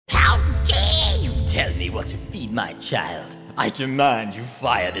tell me what to feed my child. I demand you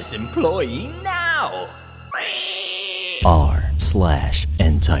fire this employee now!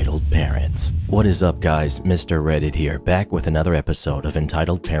 r/Entitled Parents. What is up, guys? Mr. Reddit here, back with another episode of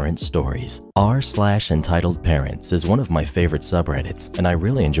Entitled Parents Stories. r/Entitled Parents is one of my favorite subreddits, and I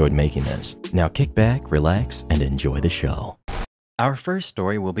really enjoyed making this. Now kick back, relax, and enjoy the show. Our first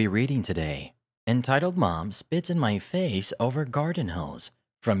story we'll be reading today, entitled Mom Spits in My Face Over Garden Hose,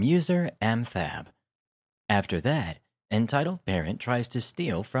 from user Amthab. After that, entitled Parent Tries to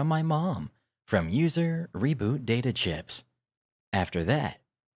Steal from My Mom, from user Reboot Data Chips. After that,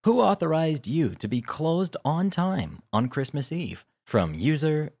 Who Authorized You to Be Closed on Time on Christmas Eve, from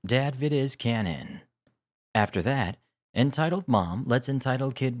user DadVidIs Canon. After that, entitled Mom Lets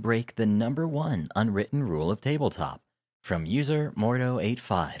Entitled Kid Break the #1 Unwritten Rule of Tabletop, from user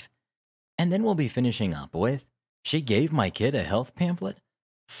Mordo85. And then we'll be finishing up with She Gave My Kid a Health Pamphlet?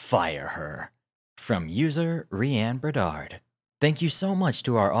 Fire Her, from user Rianne Berdard. Thank you so much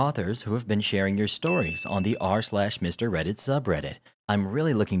to our authors who have been sharing your stories on the r/Mr. Reddit subreddit. I'm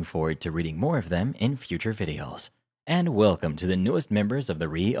really looking forward to reading more of them in future videos. And welcome to the newest members of the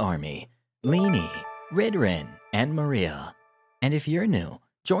Re-Army, Leanie, Ridrin, and Maria. And if you're new,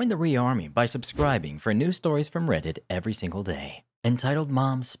 join the Re-Army by subscribing for new stories from Reddit every single day. Entitled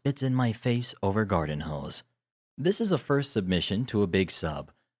Mom Spits in My Face Over Garden Hose. This is a first submission to a big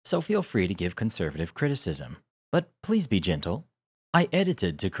sub, so feel free to give conservative criticism. But please be gentle. I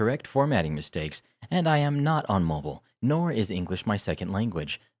edited to correct formatting mistakes, and I am not on mobile, nor is English my second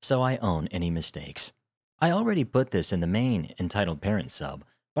language, so I own any mistakes. I already put this in the main Entitled Parent sub,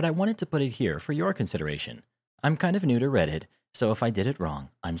 but I wanted to put it here for your consideration. I'm kind of new to Reddit, so if I did it wrong,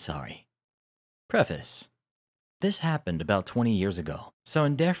 I'm sorry. Preface. This happened about 20 years ago, so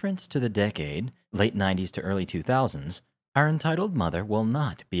in deference to the decade, late 90s to early 2000s, our entitled mother will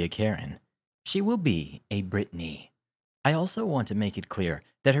not be a Karen. She will be a Brittany. I also want to make it clear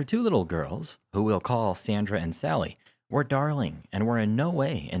that her two little girls, who we'll call Sandra and Sally, were darling and were in no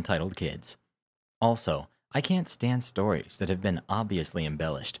way entitled kids. Also, I can't stand stories that have been obviously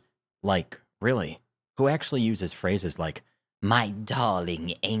embellished. Like, really, who actually uses phrases like, "my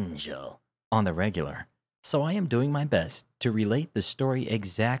darling angel," on the regular. So I am doing my best to relate the story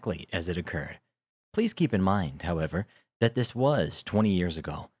exactly as it occurred. Please keep in mind, however, that this was 20 years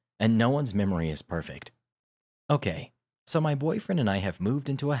ago, and no one's memory is perfect. Okay. So my boyfriend and I have moved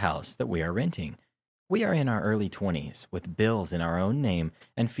into a house that we are renting. We are in our early 20s, with bills in our own name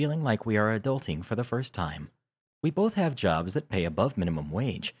and feeling like we are adulting for the first time. We both have jobs that pay above minimum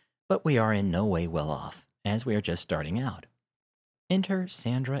wage, but we are in no way well off, as we are just starting out. Enter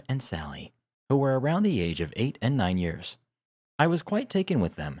Sandra and Sally, who were around the age of 8 and 9 years. I was quite taken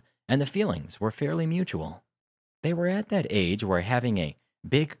with them, and the feelings were fairly mutual. They were at that age where having a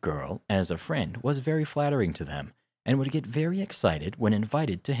big girl as a friend was very flattering to them, and would get very excited when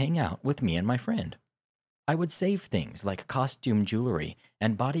invited to hang out with me and my friend. I would save things like costume jewelry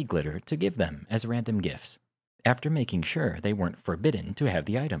and body glitter to give them as random gifts, after making sure they weren't forbidden to have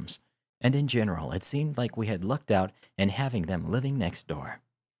the items, and in general it seemed like we had lucked out in having them living next door.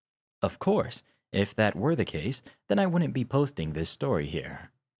 Of course, if that were the case, then I wouldn't be posting this story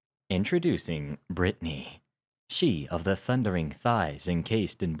here. Introducing Brittany. She of the thundering thighs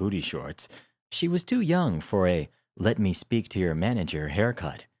encased in booty shorts. She was too young for a "let me speak to your manager"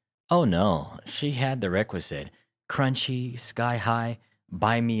 haircut. Oh no, she had the requisite crunchy, sky-high,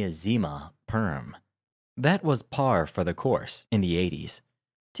 buy me a Zima perm. That was par for the course in the 80s.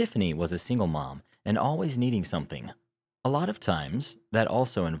 Tiffany was a single mom and always needing something. A lot of times, that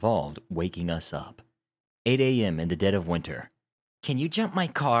also involved waking us up. 8 a.m. in the dead of winter. "Can you jump my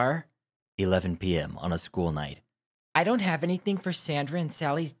car?" 11 p.m. on a school night. "I don't have anything for Sandra and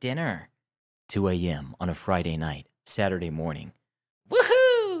Sally's dinner." 2 a.m. on a Friday night, Saturday morning.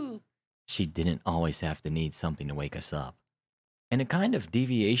 Woohoo! She didn't always have to need something to wake us up. In a kind of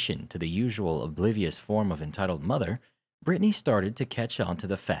deviation to the usual oblivious form of entitled mother, Brittany started to catch on to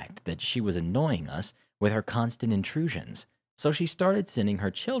the fact that she was annoying us with her constant intrusions, so she started sending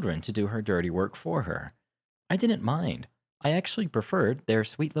her children to do her dirty work for her. I didn't mind. I actually preferred their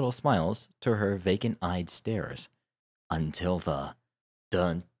sweet little smiles to her vacant-eyed stares. Until the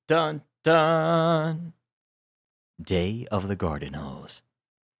dun dun dun day of the garden hose.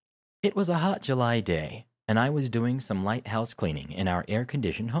 It was a hot July day, and I was doing some light house cleaning in our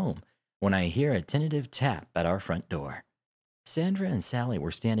air-conditioned home when I hear a tentative tap at our front door. Sandra and Sally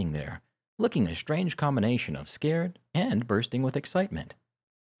were standing there, looking a strange combination of scared and bursting with excitement.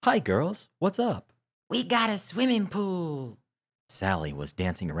 "Hi, girls. What's up?" "We got a swimming pool." Sally was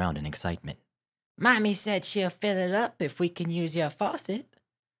dancing around in excitement. "Mommy said she'll fill it up if we can use your faucet."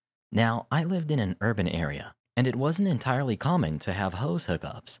 Now, I lived in an urban area, and it wasn't entirely common to have hose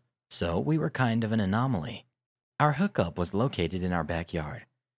hookups, so we were kind of an anomaly. Our hookup was located in our backyard.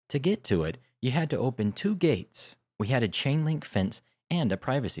 To get to it, you had to open 2 gates. We had a chain link fence and a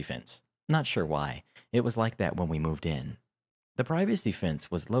privacy fence. Not sure why. It was like that when we moved in. The privacy fence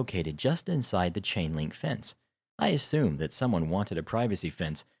was located just inside the chain link fence. I assumed that someone wanted a privacy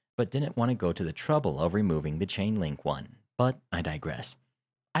fence but didn't want to go to the trouble of removing the chain link one. But I digress.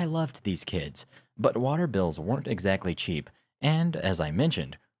 I loved these kids, but water bills weren't exactly cheap, and as I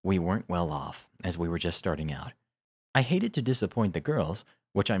mentioned, we weren't well off, as we were just starting out. I hated to disappoint the girls,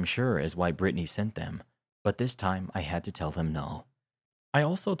 which I'm sure is why Brittany sent them, but this time I had to tell them no. I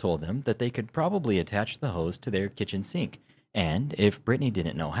also told them that they could probably attach the hose to their kitchen sink, and if Brittany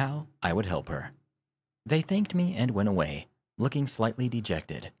didn't know how, I would help her. They thanked me and went away, looking slightly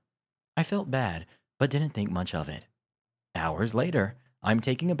dejected. I felt bad, but didn't think much of it. Hours later, I'm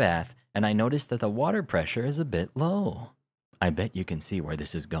taking a bath, and I notice that the water pressure is a bit low. I bet you can see where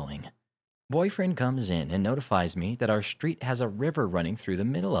this is going. Boyfriend comes in and notifies me that our street has a river running through the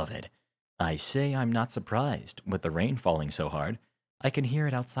middle of it. I say I'm not surprised, with the rain falling so hard. I can hear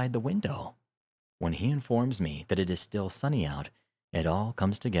it outside the window. When he informs me that it is still sunny out, it all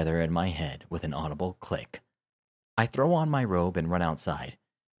comes together in my head with an audible click. I throw on my robe and run outside.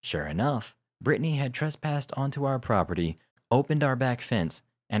 Sure enough, Brittany had trespassed onto our property, opened our back fence,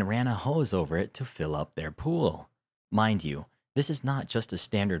 and ran a hose over it to fill up their pool. Mind you, this is not just a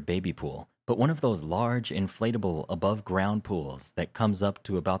standard baby pool, but one of those large, inflatable, above-ground pools that comes up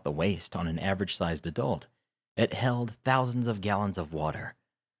to about the waist on an average-sized adult. It held thousands of gallons of water.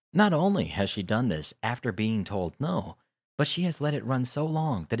 Not only has she done this after being told no, but she has let it run so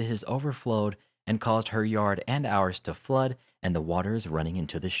long that it has overflowed and caused her yard and ours to flood, and the water is running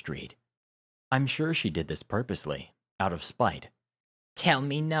into the street. I'm sure she did this purposely, out of spite. Tell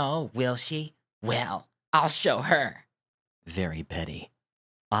me no, will she? Well, I'll show her. Very petty.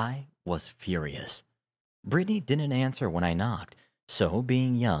 I was furious. Brittany didn't answer when I knocked, so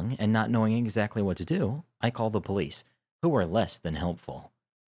being young and not knowing exactly what to do, I called the police, who were less than helpful.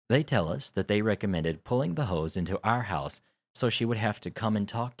 They tell us that they recommended pulling the hose into our house so she would have to come and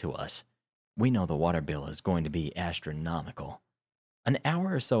talk to us. We know the water bill is going to be astronomical. An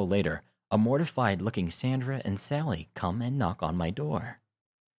hour or so later, a mortified-looking Sandra and Sally come and knock on my door.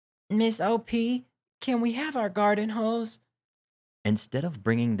 Miss O.P., can we have our garden hose? Instead of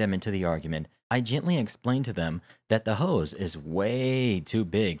bringing them into the argument, I gently explain to them that the hose is way too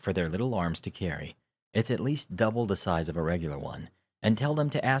big for their little arms to carry. It's at least double the size of a regular one, and tell them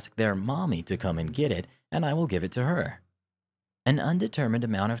to ask their mommy to come and get it, and I will give it to her. An undetermined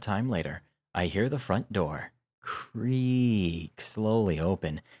amount of time later, I hear the front door creak slowly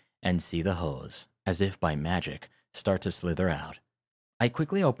open and see the hose, as if by magic, start to slither out. I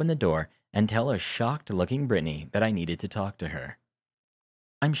quickly open the door and tell a shocked-looking Brittany that I needed to talk to her.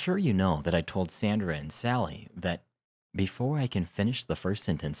 I'm sure you know that I told Sandra and Sally that before I can finish the first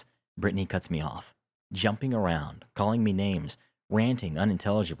sentence, Brittany cuts me off, jumping around, calling me names, ranting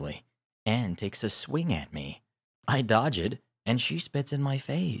unintelligibly, and takes a swing at me. I dodge it, and she spits in my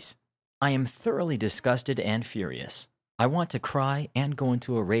face. I am thoroughly disgusted and furious. I want to cry and go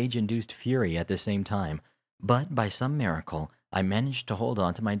into a rage-induced fury at the same time, but by some miracle, I managed to hold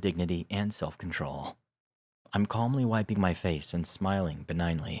on to my dignity and self-control. I'm calmly wiping my face and smiling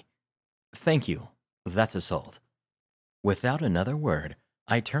benignly. Thank you. That's assault. Without another word,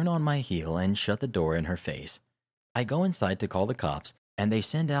 I turn on my heel and shut the door in her face. I go inside to call the cops, and they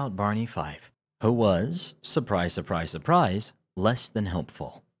send out Barney Fife, who was, surprise, surprise, surprise, less than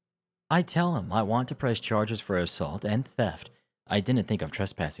helpful. I tell him I want to press charges for assault and theft. I didn't think of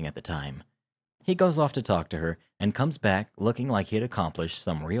trespassing at the time. He goes off to talk to her and comes back looking like he had accomplished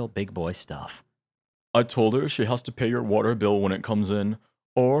some real big boy stuff. I told her she has to pay your water bill when it comes in,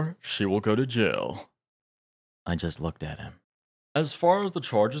 or she will go to jail. I just looked at him. As far as the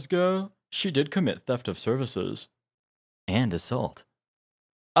charges go, she did commit theft of services. And assault.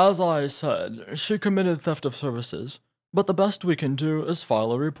 As I said, she committed theft of services, but the best we can do is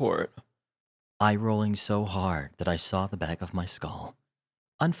file a report. Eye rolling so hard that I saw the back of my skull.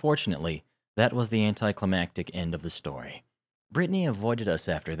 Unfortunately, that was the anticlimactic end of the story. Brittany avoided us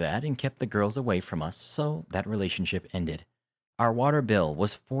after that and kept the girls away from us, so that relationship ended. Our water bill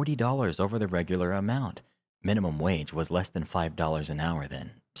was $40 over the regular amount. Minimum wage was less than $5 an hour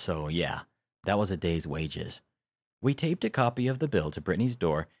then, so yeah, that was a day's wages. We taped a copy of the bill to Brittany's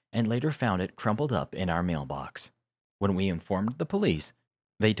door and later found it crumpled up in our mailbox. When we informed the police,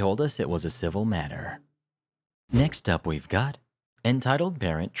 they told us it was a civil matter. Next up we've got, entitled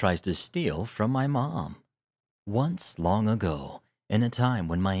parent tries to steal from my mom. Once long ago, In a time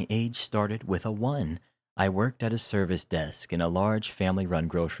when my age started with a 1, I worked at a service desk in a large family-run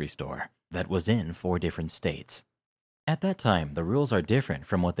grocery store that was in 4 different states. At that time, the rules are different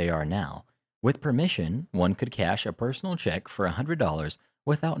from what they are now. With permission, one could cash a personal check for $100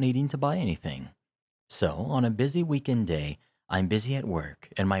 without needing to buy anything. So, on a busy weekend day, I'm busy at work,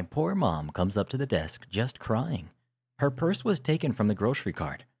 and my poor mom comes up to the desk just crying. Her purse was taken from the grocery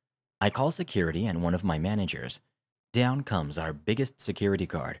cart. I call security and one of my managers. Down comes our biggest security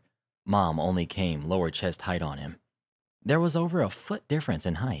guard. Mom only came lower chest height on him. There was over a foot difference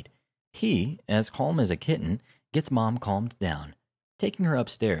in height. He, as calm as a kitten, gets Mom calmed down, taking her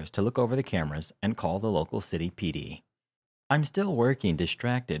upstairs to look over the cameras and call the local city PD. I'm still working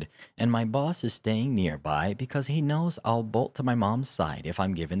distracted, and my boss is staying nearby because he knows I'll bolt to my mom's side if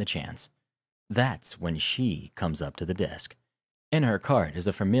I'm given the chance. That's when she comes up to the desk. In her cart is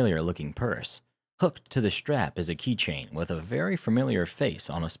a familiar-looking purse. Hooked to the strap is a keychain with a very familiar face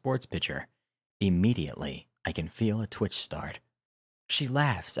on a sports picture. Immediately, I can feel a twitch start. She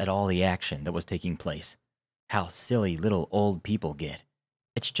laughs at all the action that was taking place. How silly little old people get.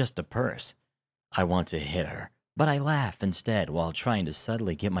 It's just a purse. I want to hit her, but I laugh instead while trying to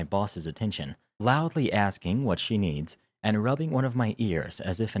subtly get my boss's attention, loudly asking what she needs and rubbing one of my ears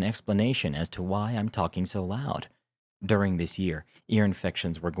as if an explanation as to why I'm talking so loud. During this year, ear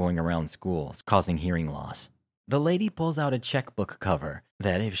infections were going around schools, causing hearing loss. The lady pulls out a checkbook cover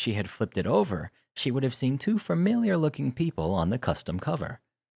that, if she had flipped it over, she would have seen 2 familiar-looking people on the custom cover.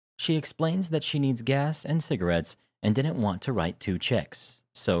 She explains that she needs gas and cigarettes and didn't want to write 2 checks,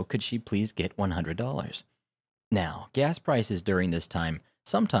 so could she please get $100? Now, gas prices during this time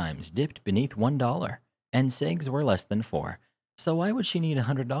sometimes dipped beneath $1, and cigs were less than 4, so why would she need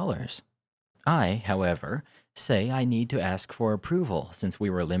 $100? I, however, say I need to ask for approval since we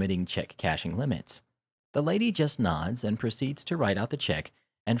were limiting check cashing limits. The lady just nods and proceeds to write out the check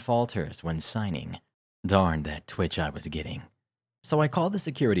and falters when signing. Darn that twitch I was getting. So I call the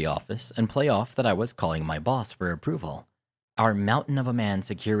security office and play off that I was calling my boss for approval. Our mountain of a man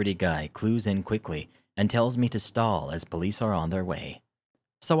security guy clues in quickly and tells me to stall as police are on their way.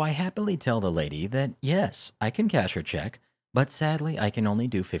 So I happily tell the lady that yes, I can cash her check, but sadly I can only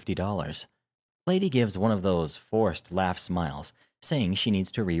do $50. Lady gives one of those forced laugh smiles, saying she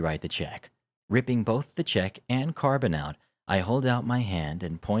needs to rewrite the check. Ripping both the check and carbon out, I hold out my hand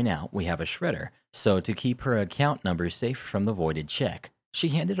and point out we have a shredder, so to keep her account number safe from the voided check, she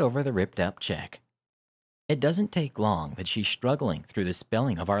handed over the ripped up check. It doesn't take long that she's struggling through the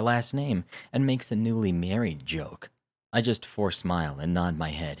spelling of our last name and makes a newly married joke. I just force smile and nod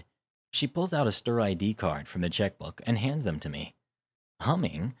my head. She pulls out a Stir ID card from the checkbook and hands them to me.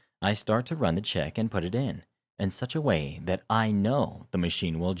 Humming, I start to run the check and put it in such a way that I know the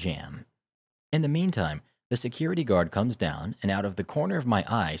machine will jam. In the meantime, the security guard comes down, and out of the corner of my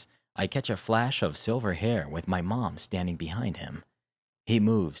eyes, I catch a flash of silver hair with my mom standing behind him. He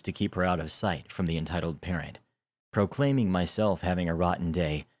moves to keep her out of sight from the entitled parent. Proclaiming myself having a rotten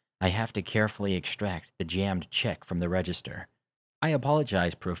day, I have to carefully extract the jammed check from the register. I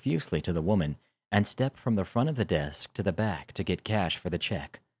apologize profusely to the woman and step from the front of the desk to the back to get cash for the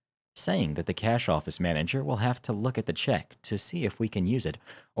check, saying that the cash office manager will have to look at the check to see if we can use it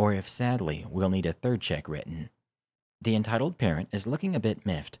or if, sadly, we'll need a 3rd check written. The entitled parent is looking a bit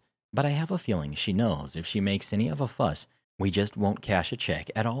miffed, but I have a feeling she knows if she makes any of a fuss, we just won't cash a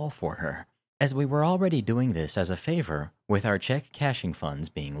check at all for her, as we were already doing this as a favor with our check cashing funds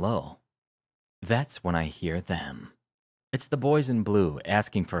being low. That's when I hear them. It's the boys in blue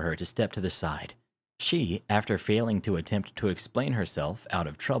asking for her to step to the side. She, after failing to attempt to explain herself out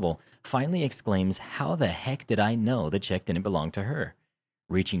of trouble, finally exclaims, "How the heck did I know the check didn't belong to her?"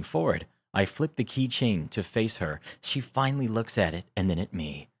 Reaching forward, I flip the keychain to face her. She finally looks at it and then at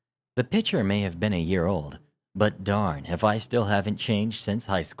me. The picture may have been a year old, but darn if I still haven't changed since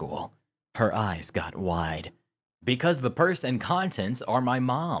high school. Her eyes got wide. "Because the purse and contents are my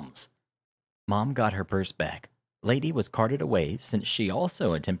mom's." Mom got her purse back. Lady was carted away since she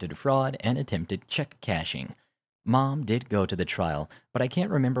also attempted fraud and attempted check cashing. Mom did go to the trial, but I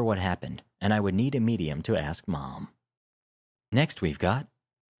can't remember what happened, and I would need a medium to ask Mom. Next we've got,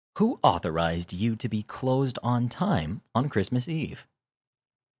 who authorized you to be closed on time on Christmas Eve?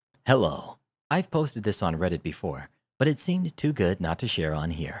 Hello. I've posted this on Reddit before, but it seemed too good not to share on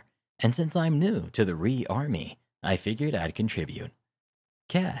here. And since I'm new to the Re-Army, I figured I'd contribute.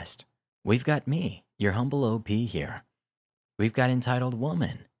 Cast. We've got me, your humble OP here. We've got entitled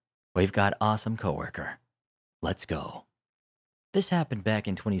woman. We've got awesome coworker. Let's go. This happened back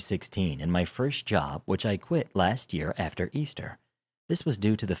in 2016 in my first job, which I quit last year after Easter. This was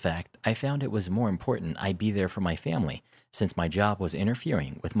due to the fact I found it was more important I be there for my family, since my job was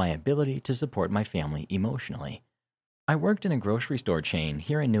interfering with my ability to support my family emotionally. I worked in a grocery store chain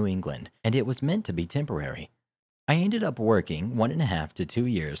here in New England, and it was meant to be temporary. I ended up working 1.5 to 2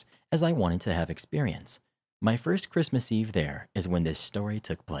 years as I wanted to have experience. My first Christmas Eve there is when this story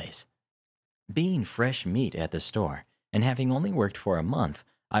took place. Being fresh meat at the store and having only worked for a month,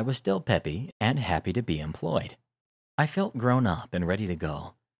 I was still peppy and happy to be employed. I felt grown up and ready to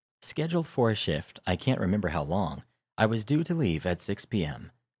go. Scheduled for a shift, I can't remember how long, I was due to leave at 6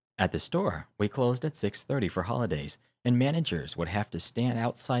 p.m. At the store, we closed at 6:30 for holidays, and managers would have to stand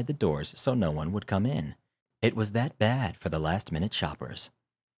outside the doors so no one would come in. It was that bad for the last-minute shoppers.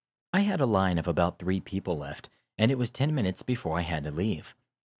 I had a line of about 3 people left, and it was 10 minutes before I had to leave.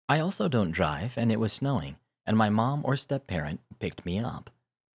 I also don't drive, and it was snowing, and my mom or step-parent picked me up.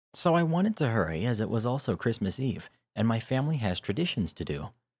 So I wanted to hurry as it was also Christmas Eve, and my family has traditions to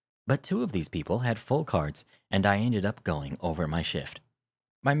do. But 2 of these people had full carts, and I ended up going over my shift.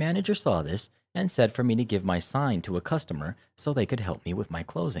 My manager saw this and said for me to give my sign to a customer so they could help me with my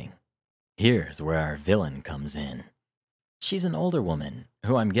closing. Here's where our villain comes in. She's an older woman,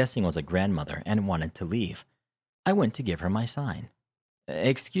 who I'm guessing was a grandmother and wanted to leave. I went to give her my sign.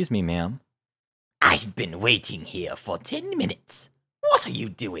 Excuse me, ma'am. I've been waiting here for 10 minutes. What are you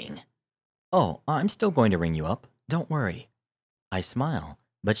doing? Oh, I'm still going to ring you up. Don't worry. I smile,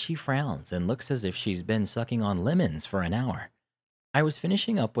 but she frowns and looks as if she's been sucking on lemons for an hour. I was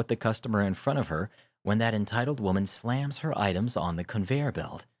finishing up with the customer in front of her when that entitled woman slams her items on the conveyor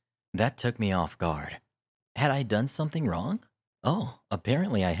belt. That took me off guard. Had I done something wrong? Oh,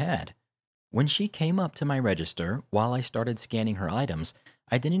 apparently I had. When she came up to my register while I started scanning her items,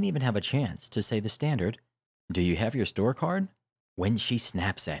 I didn't even have a chance to say the standard, "Do you have your store card?" when she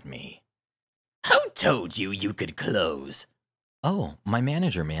snaps at me. Who told you you could close? Oh, my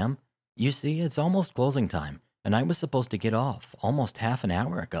manager, ma'am. You see, it's almost closing time, and I was supposed to get off almost half an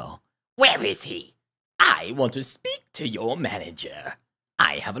hour ago. Where is he? I want to speak to your manager.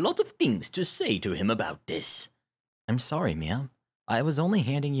 I have a lot of things to say to him about this. I'm sorry, ma'am. I was only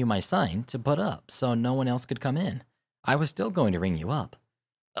handing you my sign to put up so no one else could come in. I was still going to ring you up.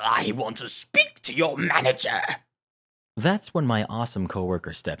 I want to speak to your manager. That's when my awesome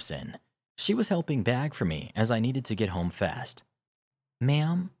coworker steps in. She was helping bag for me as I needed to get home fast.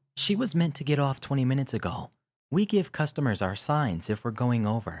 Ma'am, she was meant to get off 20 minutes ago. We give customers our signs if we're going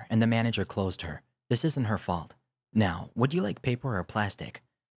over, and the manager closed her. This isn't her fault. Now, would you like paper or plastic?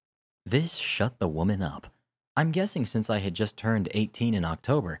 This shut the woman up. I'm guessing since I had just turned 18 in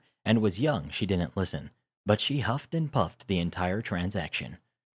October and was young, she didn't listen, but she huffed and puffed the entire transaction.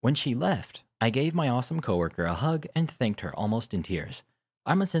 When she left, I gave my awesome coworker a hug and thanked her almost in tears.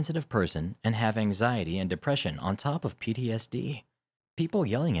 I'm a sensitive person and have anxiety and depression on top of PTSD. People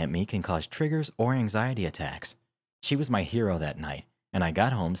yelling at me can cause triggers or anxiety attacks. She was my hero that night, and I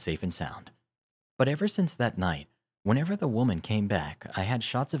got home safe and sound. But ever since that night, whenever the woman came back, I had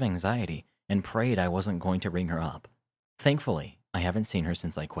shots of anxiety and prayed I wasn't going to ring her up. Thankfully, I haven't seen her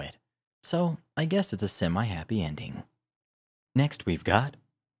since I quit. So, I guess it's a semi-happy ending. Next we've got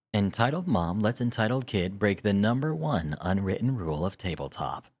Entitled Mom Lets Entitled Kid Break the #1 Unwritten Rule of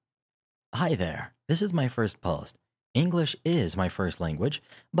Tabletop. Hi there, this is my first post. English is my first language,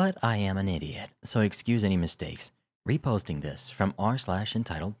 but I am an idiot, so excuse any mistakes. Reposting this from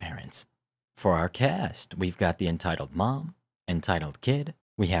r/EntitledParents. For our cast, we've got the Entitled Mom, Entitled Kid,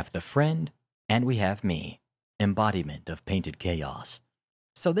 we have the friend, and we have me, embodiment of painted chaos.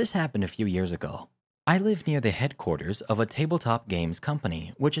 So this happened a few years ago. I live near the headquarters of a tabletop games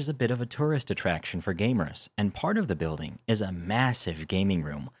company, which is a bit of a tourist attraction for gamers, and part of the building is a massive gaming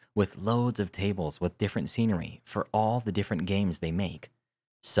room with loads of tables with different scenery for all the different games they make.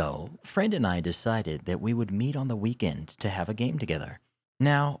 So, friend and I decided that we would meet on the weekend to have a game together.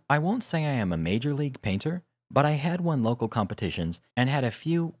 Now, I won't say I am a major league painter, but I had won local competitions and had a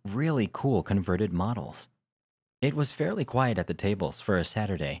few really cool converted models. It was fairly quiet at the tables for a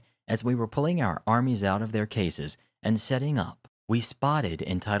Saturday as we were pulling our armies out of their cases and setting up. We spotted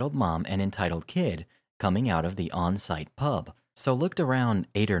Entitled Mom and Entitled Kid coming out of the on-site pub, so looked around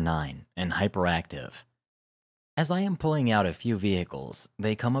 8 or 9 and hyperactive. As I am pulling out a few vehicles,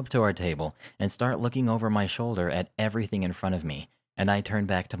 they come up to our table and start looking over my shoulder at everything in front of me, and I turn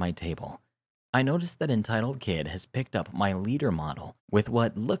back to my table. I noticed that Entitled Kid has picked up my leader model with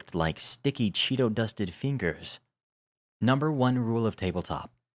what looked like sticky Cheeto-dusted fingers. #1 rule of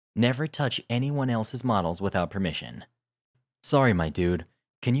tabletop: never touch anyone else's models without permission. Sorry, my dude.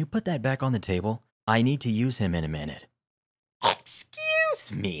 Can you put that back on the table? I need to use him in a minute.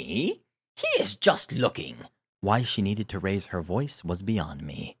 Excuse me? He is just looking. Why she needed to raise her voice was beyond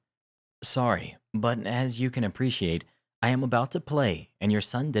me. Sorry, but as you can appreciate, I am about to play, and your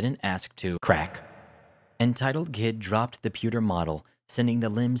son didn't ask to crack. Entitled Kid dropped the pewter model, sending the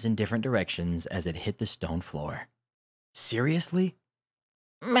limbs in different directions as it hit the stone floor. Seriously?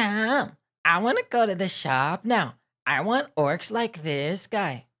 Mom, I want to go to the shop now. I want orcs like this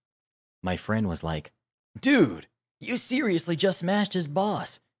guy. My friend was like, Dude, you seriously just smashed his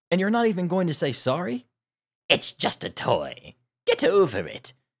boss, and you're not even going to say sorry? It's just a toy. Get over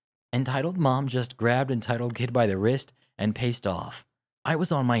it. Entitled Mom just grabbed Entitled Kid by the wrist and paced off. I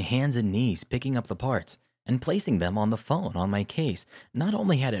was on my hands and knees picking up the parts and placing them on the phone on my case. Not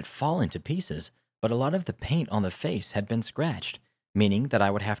only had it fallen to pieces, but a lot of the paint on the face had been scratched, meaning that I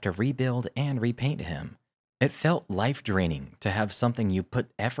would have to rebuild and repaint him. It felt life-draining to have something you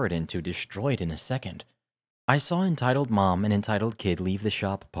put effort into destroyed in a second. I saw Entitled Mom and Entitled Kid leave the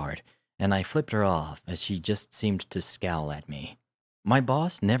shop apart, and I flipped her off as she just seemed to scowl at me. My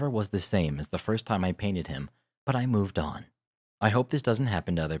boss never was the same as the first time I painted him, but I moved on. I hope this doesn't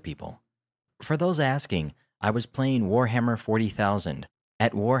happen to other people. For those asking, I was playing Warhammer 40,000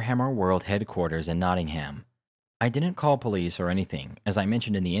 at Warhammer World Headquarters in Nottingham. I didn't call police or anything. As I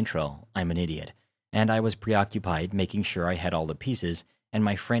mentioned in the intro, I'm an idiot, and I was preoccupied making sure I had all the pieces, and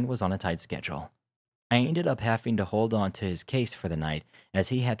my friend was on a tight schedule. I ended up having to hold on to his case for the night as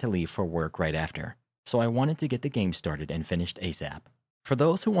he had to leave for work right after, so I wanted to get the game started and finished ASAP. For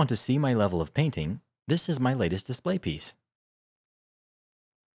those who want to see my level of painting, this is my latest display piece.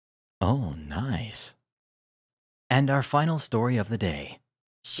 Oh, nice. And our final story of the day.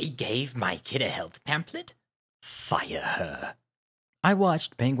 She gave my kid a health pamphlet? Fire her. I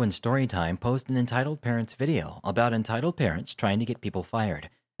watched Penguin Storytime post an Entitled Parents video about entitled parents trying to get people fired,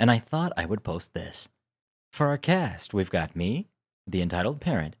 and I thought I would post this. For our cast, we've got me, the entitled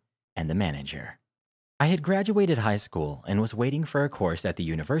parent, and the manager. I had graduated high school and was waiting for a course at the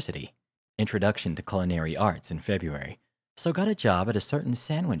university, Introduction to Culinary Arts, in February, so got a job at a certain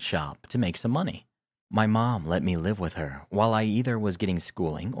sandwich shop to make some money. My mom let me live with her while I either was getting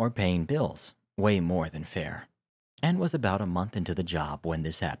schooling or paying bills, way more than fair, and was about a month into the job when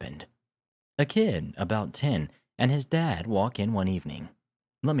this happened. A kid, about 10, and his dad walk in one evening.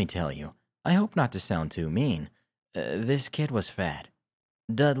 Let me tell you, I hope not to sound too mean. This kid was fat.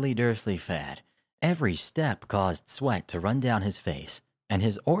 Dudley Dursley fat. Every step caused sweat to run down his face, and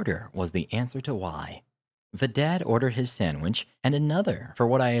his order was the answer to why. The dad ordered his sandwich and another for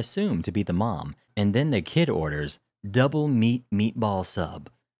what I assumed to be the mom, and then the kid orders double meat meatball sub,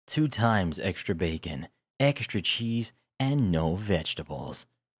 2 times extra bacon, extra cheese, and no vegetables.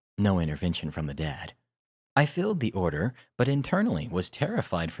 No intervention from the dad. I filled the order, but internally was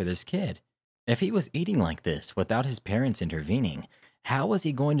terrified for this kid. If he was eating like this without his parents intervening, how was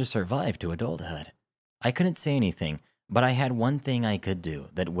he going to survive to adulthood? I couldn't say anything, but I had one thing I could do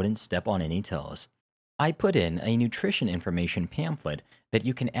that wouldn't step on any toes. I put in a nutrition information pamphlet that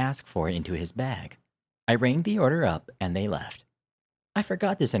you can ask for into his bag. I rang the order up and they left. I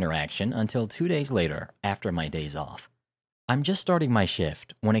forgot this interaction until 2 days later after my days off. I'm just starting my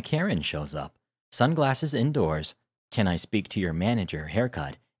shift when a Karen shows up, sunglasses indoors, "Can I speak to your manager?"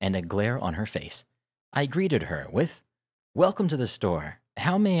 haircut, and a glare on her face. I greeted her with, "Welcome to the store.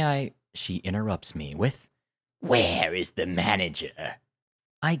 How may I—" She interrupts me with, Where is the manager?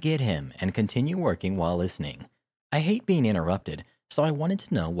 I get him and continue working while listening. I hate being interrupted, so I wanted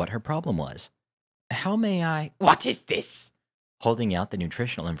to know what her problem was. "How may I—" What is this? Holding out the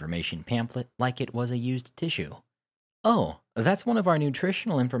nutritional information pamphlet like it was a used tissue. "Oh, that's one of our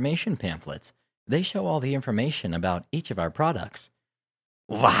nutritional information pamphlets. They show all the information about each of our products."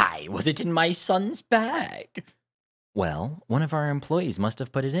 Why was it in my son's bag? "Well, one of our employees must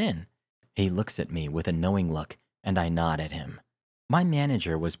have put it in." He looks at me with a knowing look, and I nod at him. My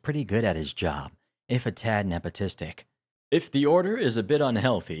manager was pretty good at his job, if a tad nepotistic. "If the order is a bit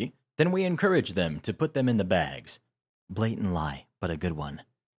unhealthy, then we encourage them to put them in the bags." Blatant lie, but a good one.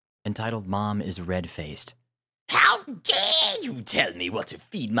 Entitled Mom is red-faced. How dare you tell me what to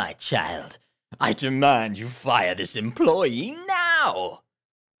feed my child? I demand you fire this employee now!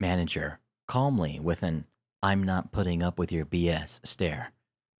 Manager, calmly with an "I'm not putting up with your BS" stare.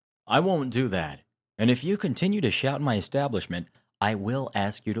 "I won't do that. And if you continue to shout in my establishment, I will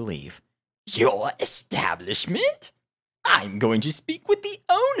ask you to leave." Your establishment? I'm going to speak with the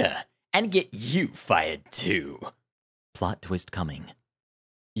owner and get you fired too. Plot twist coming.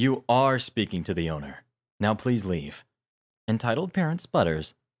 "You are speaking to the owner. Now please leave." Entitled parent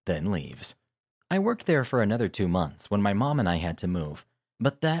sputters, then leaves. I worked there for another 2 months when my mom and I had to move,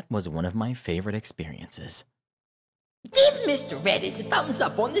 but that was one of my favorite experiences. Give Mr. Reddit a thumbs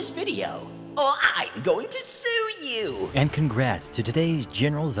up on this video, or I'm going to sue you! And congrats to today's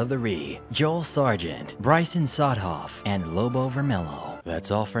Generals of the Re, Joel Sargent, Bryson Sothoff, and Lobo Vermello.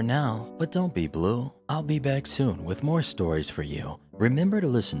 That's all for now, but don't be blue. I'll be back soon with more stories for you. Remember to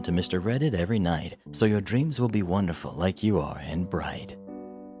listen to Mr. Reddit every night, so your dreams will be wonderful like you are and bright.